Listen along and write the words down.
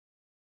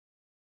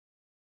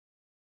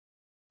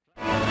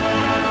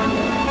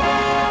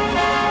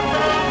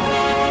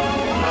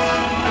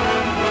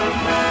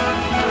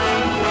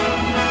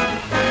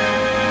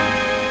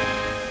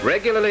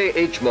Regularly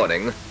each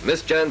morning,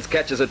 Miss Jones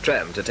catches a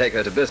tram to take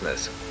her to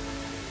business.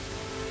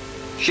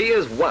 She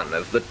is one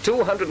of the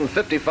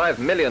 255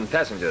 million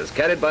passengers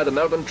carried by the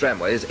Melbourne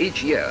Tramways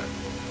each year.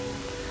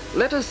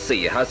 Let us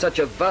see how such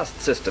a vast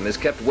system is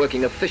kept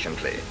working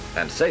efficiently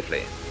and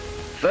safely.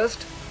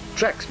 First,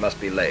 tracks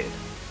must be laid,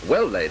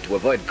 well laid to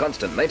avoid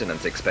constant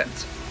maintenance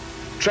expense.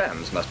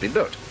 Trams must be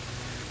built.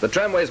 The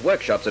Tramways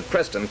workshops at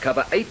Preston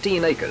cover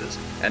 18 acres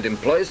and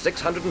employ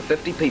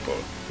 650 people,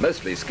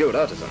 mostly skilled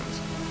artisans.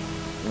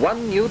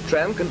 One new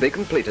tram can be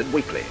completed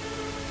weekly.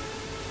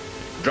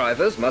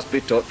 Drivers must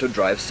be taught to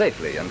drive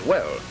safely and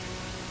well.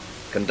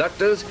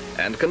 Conductors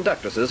and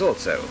conductresses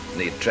also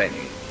need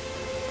training.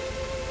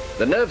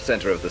 The nerve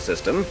center of the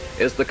system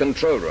is the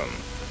control room,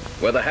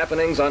 where the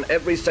happenings on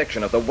every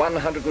section of the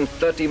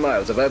 130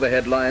 miles of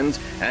overhead lines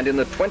and in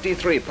the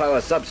 23 power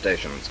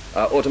substations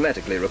are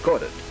automatically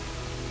recorded.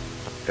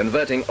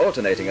 Converting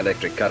alternating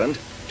electric current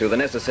to the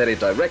necessary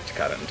direct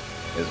current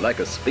is like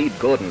a Speed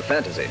Gordon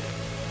fantasy.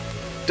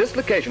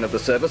 Dislocation of the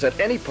service at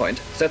any point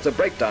sets a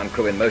breakdown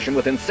crew in motion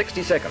within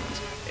 60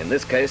 seconds. In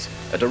this case,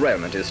 a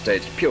derailment is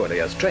staged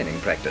purely as training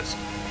practice.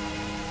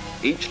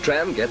 Each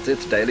tram gets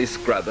its daily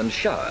scrub and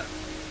shower.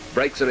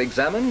 Brakes are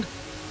examined,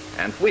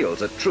 and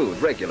wheels are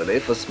trued regularly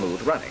for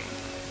smooth running.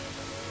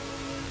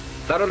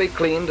 Thoroughly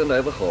cleaned and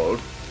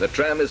overhauled, the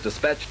tram is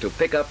dispatched to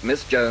pick up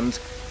Miss Jones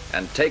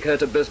and take her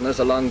to business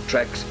along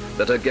tracks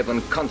that are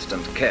given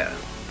constant care.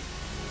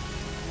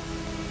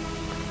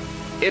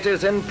 It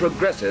is in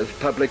progressive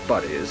public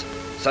bodies,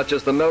 such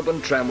as the Melbourne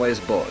Tramways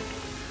Board,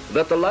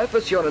 that the life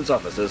assurance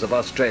officers of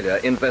Australia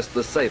invest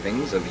the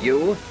savings of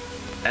you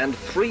and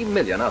 3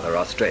 million other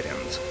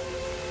Australians.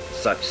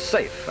 Such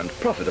safe and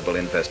profitable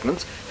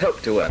investments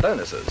help to earn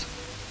bonuses,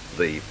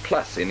 the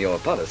plus in your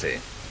policy,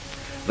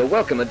 the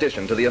welcome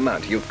addition to the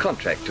amount you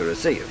contract to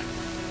receive.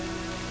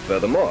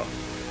 Furthermore,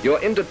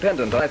 your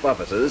independent life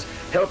officers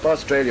help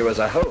Australia as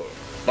a whole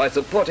by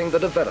supporting the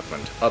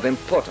development of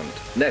important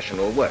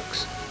national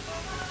works.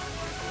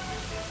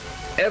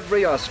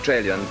 Every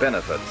Australian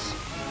benefits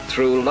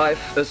through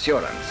life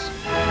assurance.